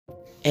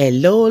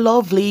Hello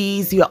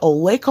lovelies, you are all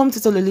welcome to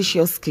the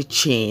delicious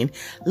kitchen.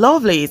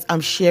 Lovelies,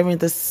 I'm sharing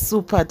the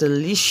super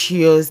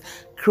delicious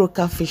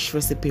croaker fish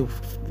recipe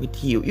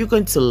with you. You're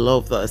going to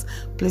love this.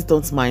 Please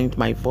don't mind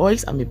my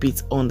voice, I'm a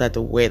bit under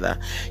the weather.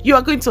 You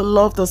are going to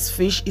love this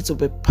fish. It will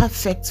be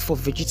perfect for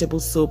vegetable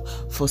soup,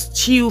 for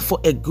stew, for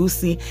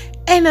egusi,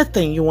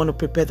 anything you want to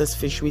prepare this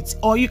fish with,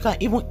 or you can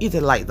even eat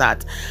it like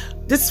that.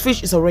 This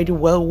fish is already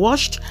well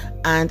washed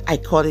and I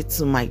cut it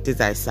to my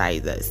desired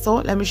size. So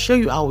let me show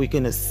you how we're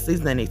going to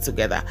season it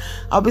together.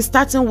 I'll be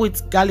starting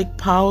with garlic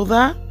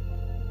powder,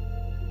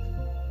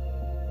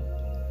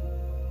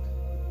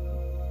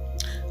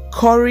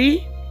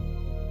 curry,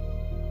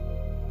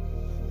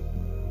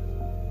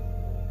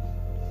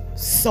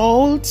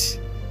 salt,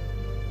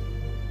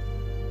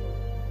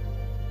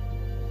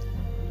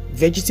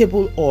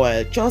 vegetable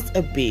oil, just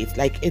a bit,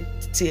 like a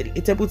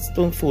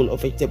tablespoonful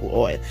of vegetable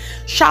oil.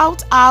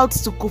 Shout out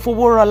to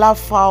Kufoworola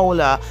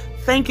Fowler.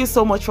 Thank you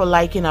so much for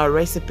liking our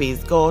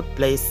recipes. God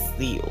bless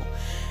you.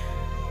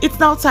 It's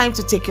now time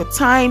to take your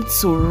time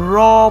to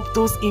rub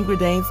those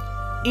ingredients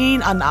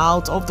in and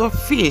out of the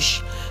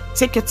fish.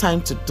 Take your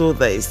time to do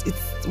this.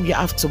 You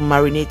have to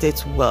marinate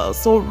it well,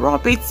 so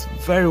rub it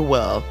very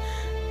well.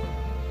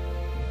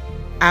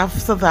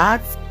 After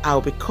that,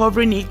 I'll be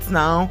covering it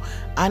now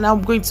and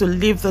I'm going to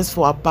leave this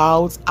for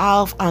about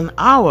half an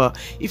hour.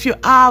 If you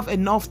have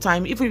enough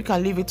time, even you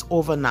can leave it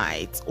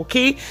overnight,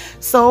 okay?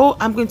 So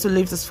I'm going to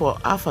leave this for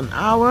half an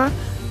hour.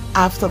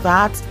 After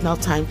that, now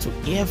time to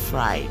air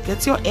fry.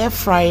 Get your air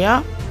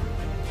fryer.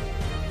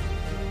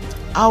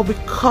 I'll be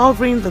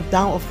covering the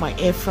down of my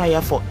air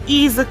fryer for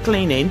easy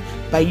cleaning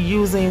by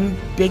using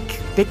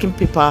baking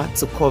paper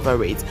to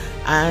cover it.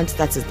 And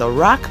that is the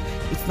rack.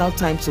 It's now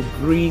time to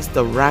grease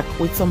the rack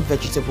with some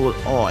vegetable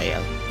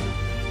oil.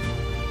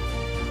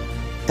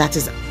 That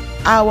is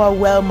our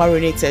well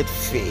marinated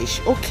fish.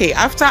 Okay,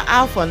 after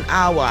half an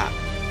hour,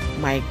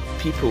 my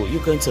people,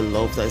 you're going to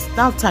love this.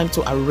 Now time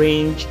to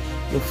arrange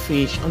your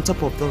fish on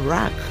top of the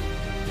rack.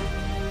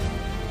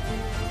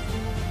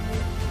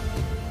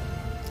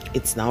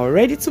 It's now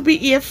ready to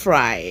be air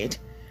fried.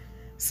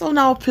 So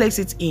now place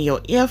it in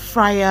your air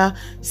fryer,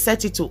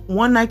 set it to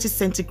 190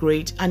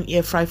 centigrade and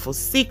air fry for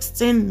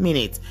 16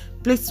 minutes.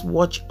 Please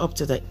watch up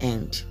to the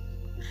end.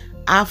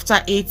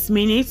 After 8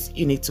 minutes,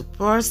 you need to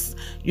pause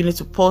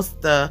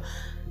the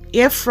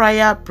air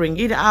fryer, bring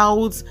it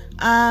out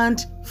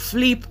and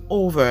flip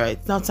over.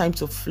 It's now time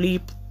to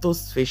flip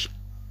those fish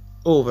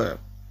over.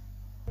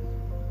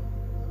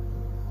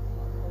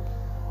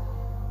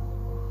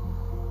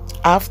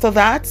 After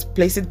that,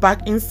 place it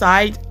back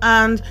inside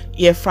and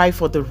air fry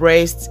for the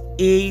rest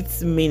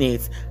 8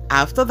 minutes.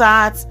 After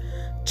that,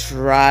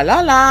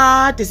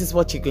 tra-la-la, this is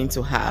what you're going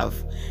to have.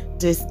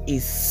 This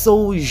is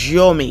so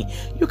yummy.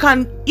 You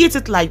can eat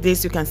it like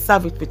this. You can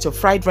serve it with your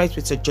fried rice,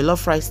 with your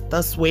jollof rice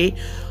this way.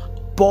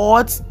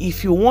 But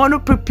if you want to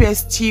prepare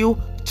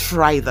stew,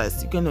 try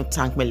this. You're going to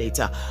thank me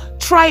later.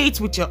 Try it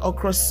with your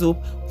okra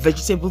soup,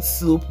 vegetable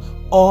soup,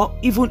 or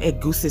even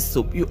egusi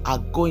soup. You are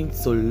going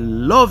to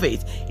love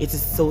it. It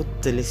is so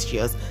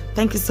delicious.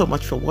 Thank you so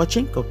much for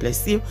watching. God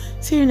bless you.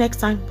 See you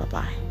next time. Bye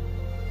bye.